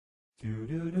Often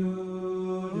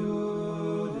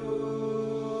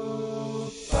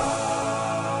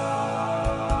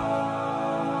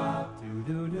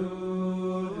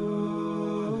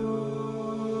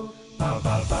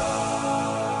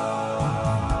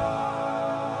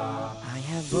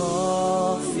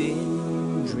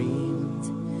dreamed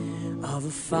of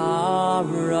a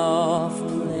far-off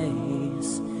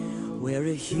place where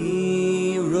a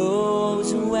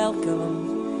hero's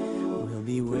welcome will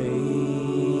be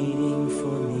waiting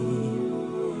for me,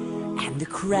 and the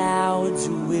crowds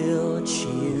will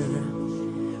cheer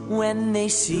when they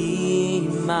see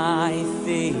my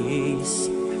face,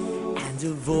 and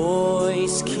a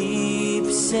voice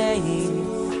keeps saying,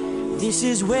 "This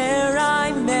is where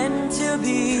I'm meant to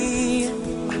be.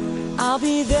 I'll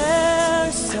be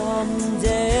there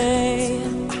someday.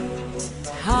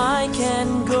 I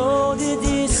can go the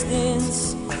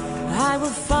distance. I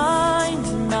will find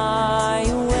my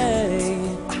way.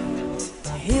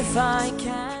 If I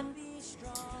can be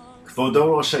strong." Kvodo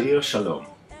Rosh Ha'ir Shalom.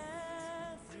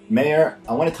 Meir,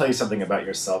 I want to tell you something about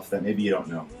yourself that maybe you don't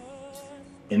know.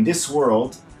 In this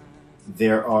world,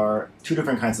 there are two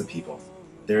different kinds of people.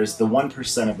 There's the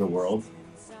 1% of the world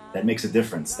that makes a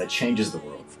difference, that changes the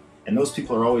world. And those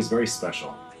people are always very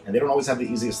special. And they don't always have the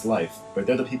easiest life, but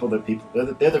they're the people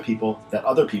that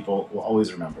other people will always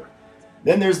remember.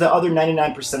 Then there's the other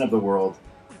 99% of the world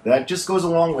that just goes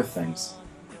along with things.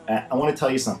 I want to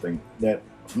tell you something, that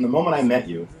from the moment I met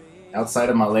you, outside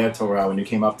of Malaya Torah, when you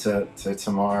came up to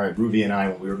Tamar, Ruvi and I,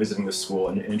 when we were visiting the school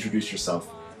and introduced yourself,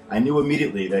 I knew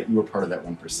immediately that you were part of that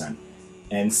 1%.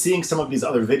 And seeing some of these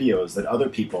other videos that other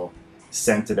people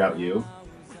sent about you,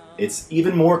 it's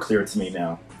even more clear to me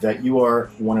now that you are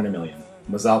 1 in a million.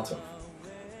 Mazal tov.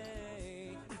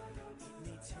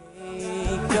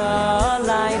 Take a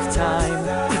lifetime,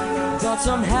 but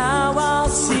somehow I'll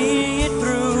see it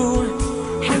through,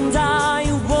 and I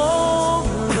won't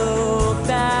look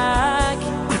back.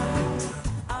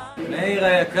 מאיר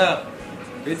היקר,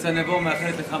 ביץ הנבו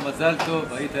מאחלת לך מזל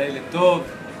טוב, היית ילד טוב,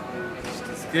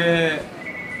 שתזכה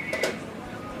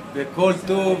בכל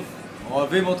טוב,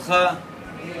 אוהבים אותך,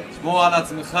 שמור על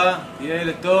עצמך, תהיה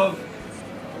ילד טוב,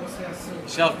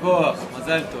 יישר כוח,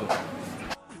 מזל טוב.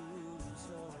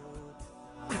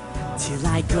 Till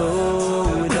I go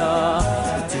the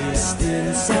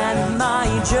distance and my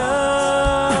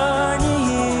journey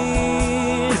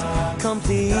is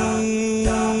complete.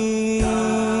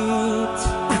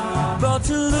 But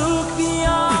to look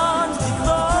beyond the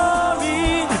glory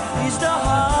is the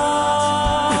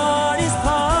hardest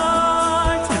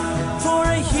part. For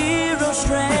a hero's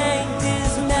strength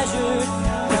is measured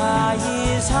by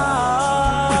his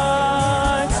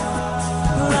heart.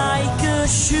 Like a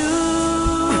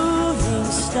shooting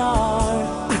star,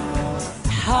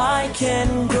 I can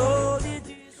go.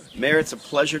 Meir, it's a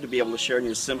pleasure to be able to share in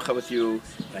your simcha with you.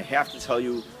 And I have to tell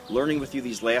you, learning with you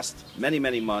these last many,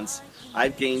 many months,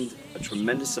 I've gained a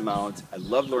tremendous amount. I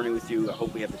love learning with you. I hope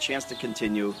we have the chance to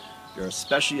continue. You're a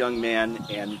special young man,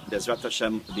 and Bezrat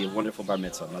Hashem will be a wonderful bar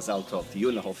mitzvah. Mazal tov to you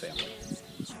and the whole family.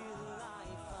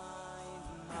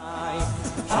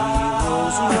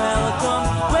 Heroes welcome,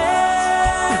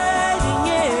 waiting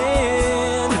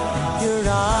in your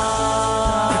arms.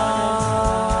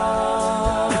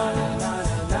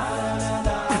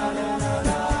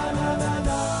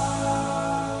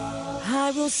 I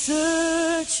will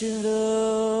search the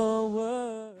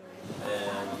world.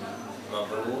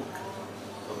 מברוק,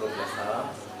 מברוק לך,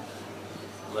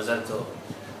 מזל טוב,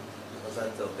 מזל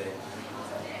טוב בן.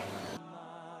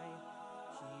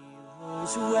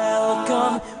 Heroes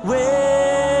welcome,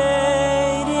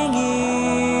 waiting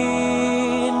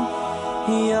in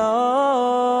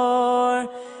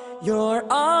your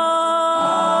arms.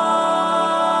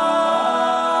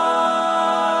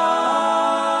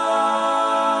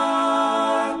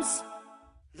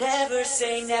 Never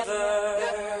say never.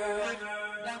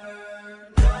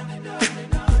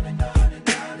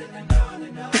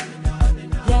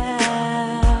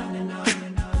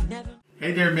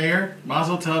 Hey there, Meir.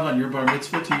 Mazel tov on your bar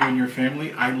mitzvah to you and your family.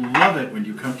 I love it when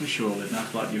you come to shul at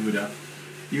Nachlat Yehuda.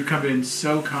 You come in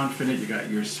so confident. You got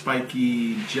your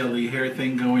spiky jelly hair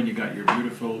thing going. You got your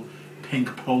beautiful pink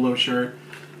polo shirt.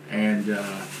 And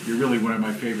you're really one of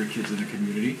my favorite kids in the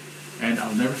community. And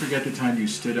I'll never forget the time you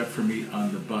stood up for me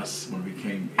on the bus when we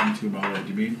came into Ma'ale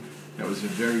Adumim. That was a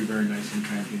very, very nice and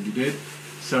kind thing you did.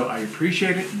 So I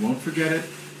appreciate it. Won't forget it.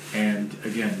 And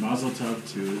again, mazel tov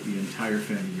to the entire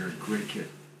family. You're a great kid.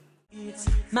 It's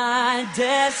my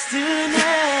destiny.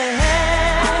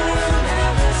 I will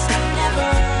never say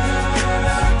never.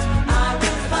 I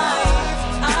will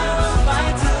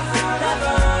fight till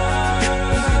forever.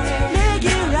 Make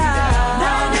it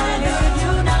right.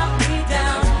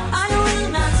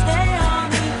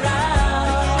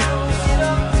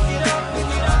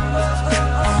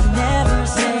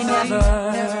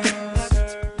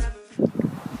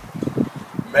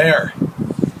 Meir,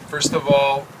 first of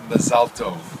all, Mazal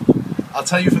Tov. I'll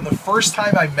tell you, from the first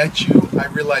time I met you, I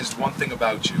realized one thing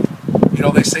about you. You know,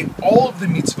 they say all of the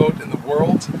mitzvot in the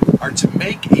world are to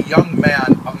make a young man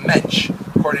a mensch,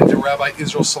 according to Rabbi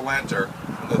Israel Salanter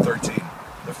from the 13.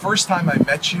 The first time I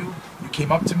met you, you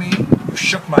came up to me, you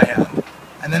shook my hand.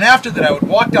 And then after that, I would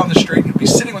walk down the street, you'd be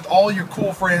sitting with all your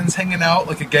cool friends, hanging out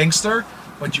like a gangster,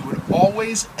 but you would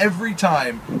always, every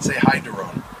time, say hi,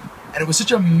 Doron. And it was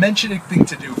such a menschig thing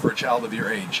to do for a child of your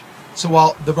age. So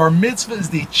while the bar mitzvah is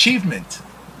the achievement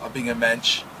of being a mensch,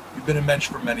 you've been a mensch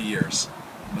for many years.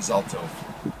 Mazal Tov.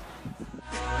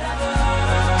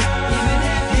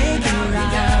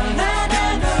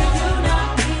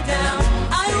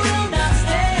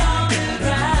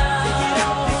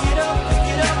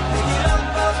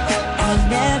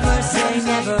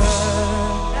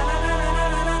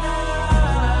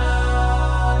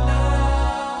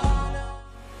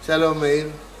 שלום מאיר,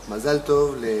 מזל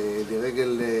טוב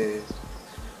לרגל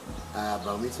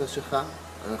הבר מצווה שלך,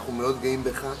 אנחנו מאוד גאים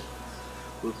בך,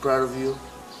 we're proud of you,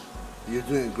 you're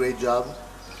doing a great job,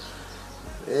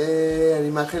 אני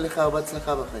מאחל לך הרבה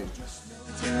הצלחה בחיים.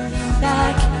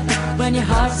 When your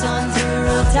heart's under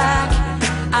attack,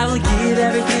 I will give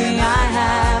everything I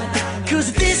have,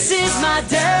 'cause this is my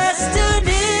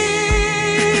destiny.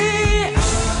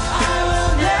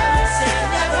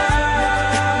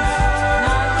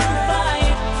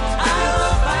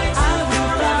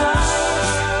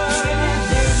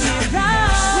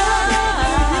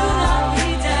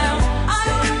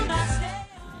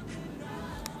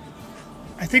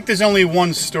 I think there's only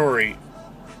one story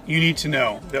you need to know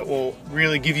that will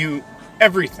really give you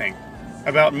everything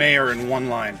about Meir in one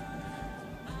line.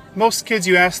 Most kids,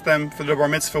 you ask them for the bar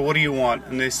mitzvah, what do you want?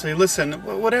 And they say, listen,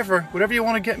 whatever you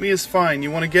want to get me is fine. You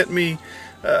want to get me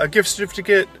a gift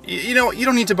certificate, you know, you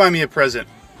don't need to buy me a present.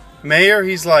 Meir,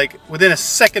 he's like, within a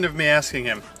second of me asking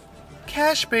him,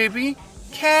 cash, baby,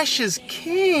 cash is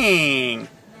king.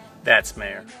 That's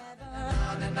Meir.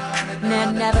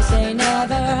 Never say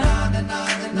never,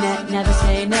 never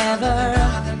say never,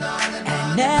 and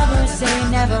never say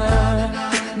never,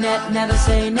 never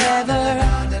say never,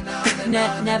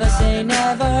 never say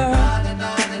never,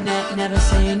 never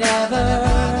say never,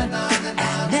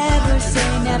 and never say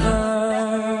never.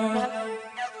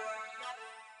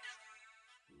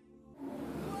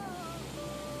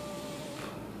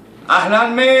 Ahlan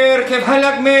Meir, kif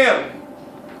halak Meir?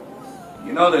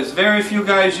 You know, there's very few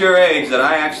guys your age that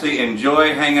I actually enjoy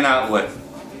hanging out with.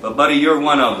 But buddy, you're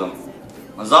one of them.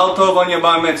 Mazal tov on your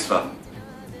bar mitzvah.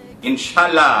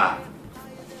 Inshallah.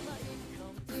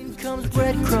 Comes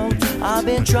breadcrumbs, I've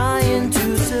been trying to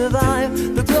survive.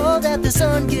 The glow that the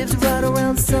sun gives right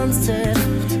around sunset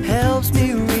helps me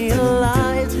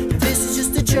realize this is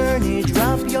just a journey.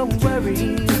 Drop your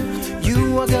worries, you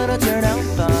are gonna turn out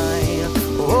fine.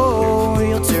 Oh,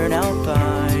 you'll turn out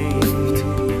fine.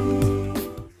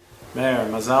 Meir,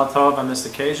 Mazal Tov on this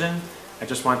occasion. I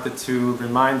just wanted to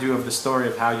remind you of the story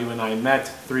of how you and I met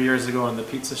 3 years ago in the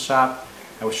pizza shop.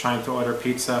 I was trying to order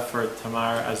pizza for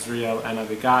Tamar, Azriel, and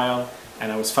Abigail, and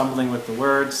I was fumbling with the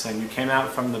words, and you came out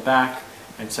from the back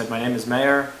and said, my name is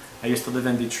Meir, I used to live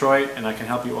in Detroit, and I can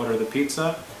help you order the pizza.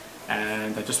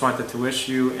 And I just wanted to wish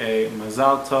you a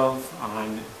Mazal Tov on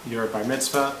your bar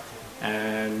mitzvah,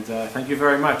 and thank you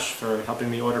very much for helping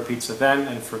me order pizza then,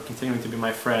 and for continuing to be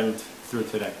my friend through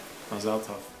today. Mazal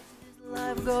Tov.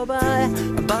 Life go by,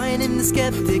 buying in the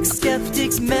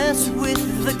skeptics mess with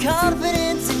the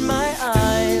confidence in my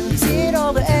eyes. Seeing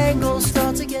all the angles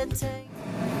start to get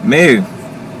tangled. מאיר,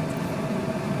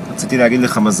 רציתי להגיד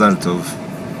לך מזל טוב.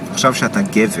 עכשיו שאתה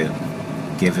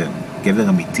גבר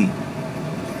אמיתי.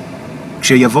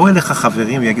 כשיבואו אליך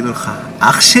חברים ויגידו לך,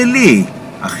 אח שלי,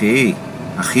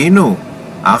 אחינו,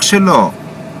 אח שלו,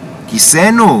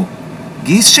 גיסנו,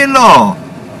 גיס שלו,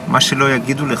 מה שלא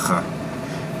יגידו לך.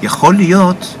 יכול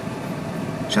להיות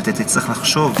שאתה תצטרך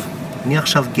לחשוב, אני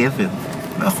עכשיו גבר,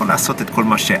 לא יכול לעשות את כל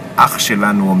מה שאח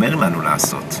שלנו אומר לנו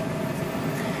לעשות.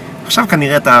 עכשיו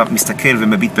כנראה אתה מסתכל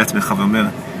ומביט בעצמך ואומר,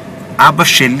 אבא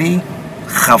שלי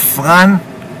חפרן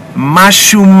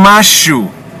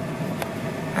משהו.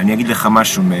 אני אגיד לך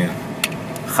משהו,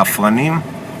 חפרנים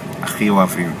הכי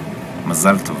אוהבים.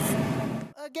 מזל טוב.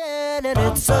 And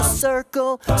it's a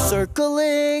circle,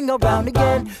 circling around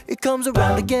again. It comes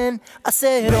around again. I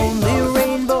said only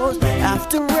rainbows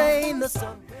after rain. The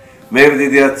sun. מאיר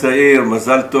ידידי הצעיר,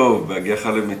 מזל טוב בהגיעך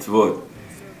למצוות.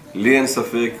 לי אין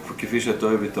ספק, כפי שאתה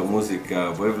אוהב את המוזיקה,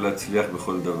 אוהב להצליח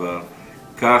בכל דבר,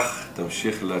 כך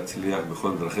תמשיך להצליח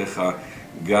בכל דרכיך,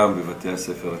 גם בבתי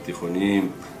הספר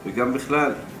התיכוניים וגם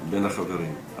בכלל בין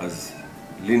החברים. אז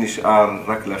לי נשאר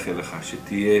רק לאחל לך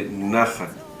שתהיה נחת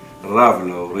רב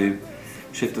להורים,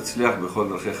 שתצליח בכל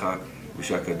דרכיך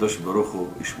ושהקדוש ברוך הוא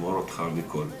ישמור אותך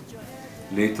מכל.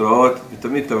 להתראות,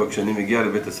 ותמיד טוב, כשאני מגיע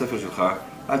לבית הספר שלך,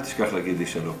 אל תשכח להגיד לי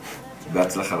שלום.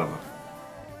 בהצלחה רבה.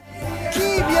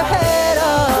 Keep your head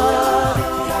up,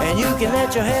 and you can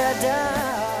let your head down.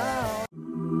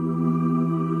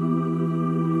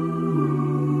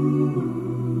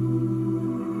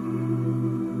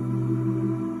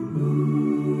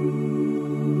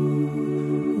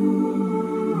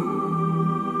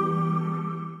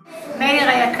 מאיר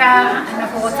היקר,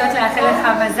 אנחנו רוצות לאחל לך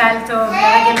מזל טוב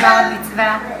לרגל בר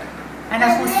המצווה.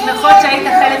 אנחנו שמחות שהיית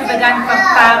חלק בגן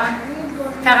פרפר,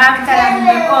 תרמת לנו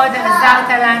מאוד, עזרת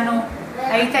לנו,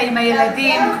 היית עם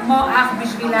הילדים כמו אח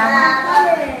בשבילנו,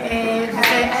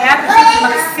 וזה היה פשוט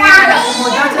מקסים. אנחנו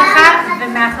מודות לך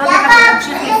ומאחלות לך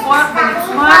שתמשיך לפרוח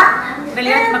ולצמוח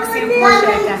ולהיות מקסים כמו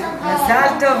שאתה. מזל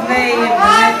טוב מאיר,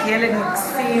 באמת ילד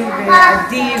מקסים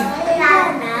ואדיב,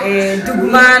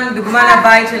 דוגמן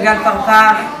הבית של גן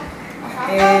פרפר,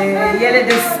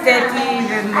 ילד אסתטי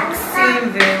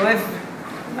ומקסים ואוהב,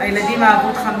 הילדים אהבו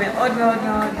אותך מאוד מאוד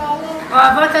מאוד.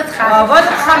 אוהבות אותך. אוהבות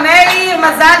אותך מאיר,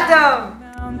 מזל טוב.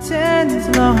 Mountains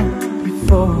long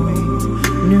before we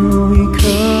knew we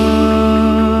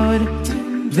could.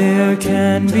 There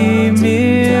can be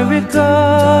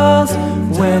miracles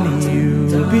when you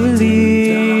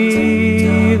believe.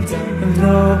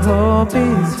 Though hope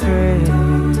is frail,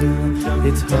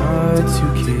 it's hard to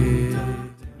kill.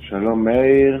 שלום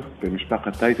מאיר,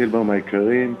 במשפחת טייטלבאום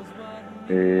היקרים.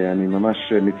 אני ממש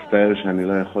מצטער שאני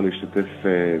לא יכול להשתתף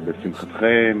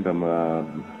בשמחתכם,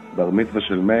 בבר מצווה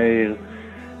של מאיר.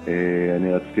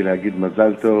 אני רציתי להגיד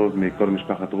מזל טוב מכל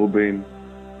משפחת רובין.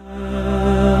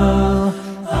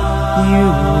 You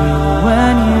will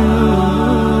when you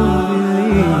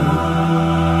believe.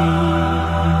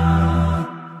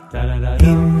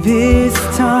 In this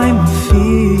time of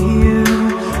fear,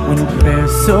 when prayer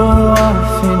so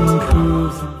often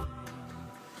proves.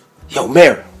 Yo,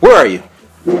 Meir, where are you?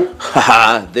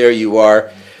 Haha, there you are.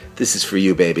 This is for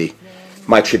you, baby.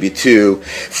 My tribute to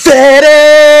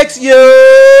FedEx, yo!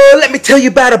 Let me tell you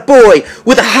about a boy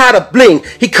with a hotter bling.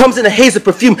 He comes in a haze of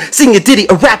perfume, singing a ditty,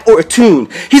 a rap, or a tune.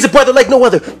 He's a brother like no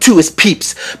other to his peeps,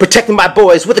 protecting my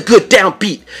boys with a good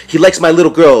downbeat. He likes my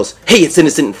little girls. Hey, it's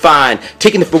innocent and fine,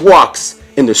 taking them for walks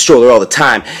in their stroller all the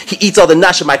time. He eats all the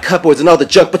nosh of my cupboards and all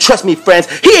the junk, but trust me, friends,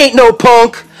 he ain't no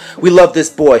punk. We love this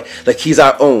boy like he's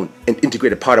our own, an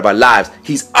integrated part of our lives.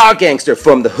 He's our gangster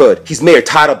from the hood. He's Meir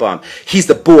Tatelbaum. He's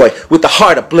the boy with the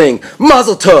heart of bling.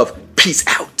 Mazel tov. Peace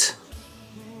out.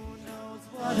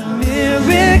 What a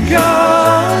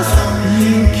miracles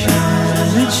you can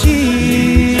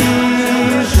achieve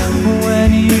when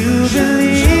you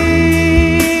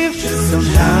believe.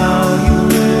 Somehow you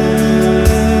will.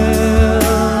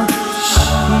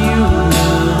 You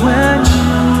will when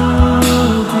you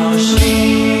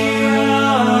believe.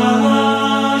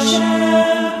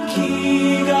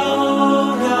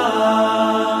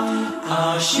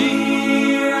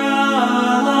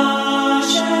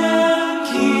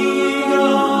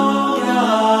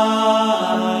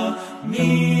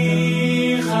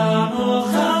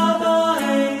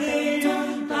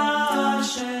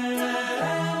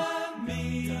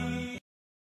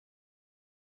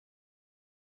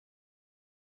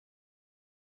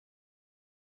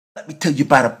 Let me tell you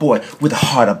about a boy with a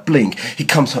heart of bling. He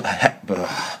comes from...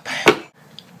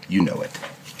 You know it.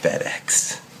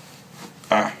 FedEx.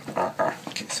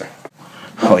 Okay, sir.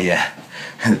 Oh, yeah.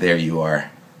 There you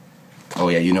are. Oh,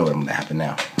 yeah, you know what's going to happen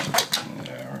now.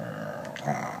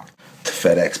 To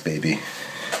FedEx, baby.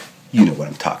 You know what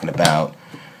I'm talking about.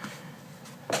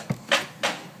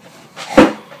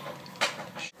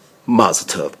 Mazel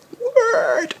tov.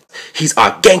 Word. He's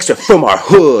our gangster from our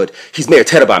hood. He's Meir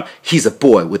Tatelbaum. He's a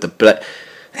boy with a blood.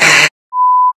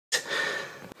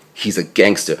 He's a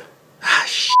gangster.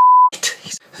 Shit.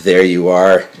 There you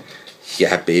are.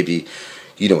 Yeah, baby.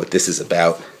 You know what this is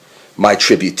about. My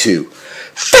tribute to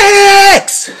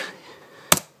FedEx!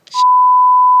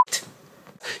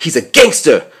 He's a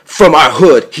gangster from our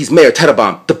hood. He's Meir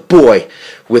Tatelbaum, the boy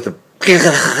with a...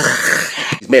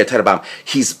 He's Meir Tatelbaum.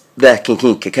 He's the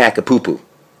king-king-kaka-poo-poo.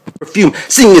 Perfume,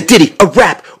 singing a ditty, a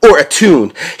rap, or a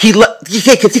tune. He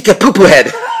poo-poo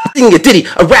head. Singing a ditty,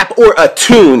 a rap, or a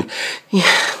tune.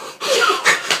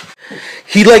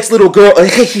 He likes little girl.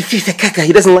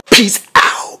 He doesn't like... Peace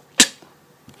out.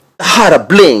 Heart of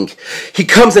bling. He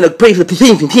comes in a brave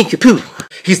poo.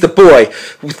 He's the boy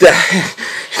with the...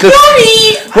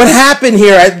 Sorry! What happened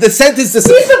here? The sentence is...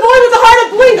 He's the boy with the heart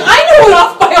of bling. I know it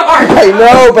off by heart. I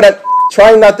know, but I'm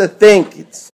trying not to think.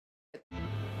 It's...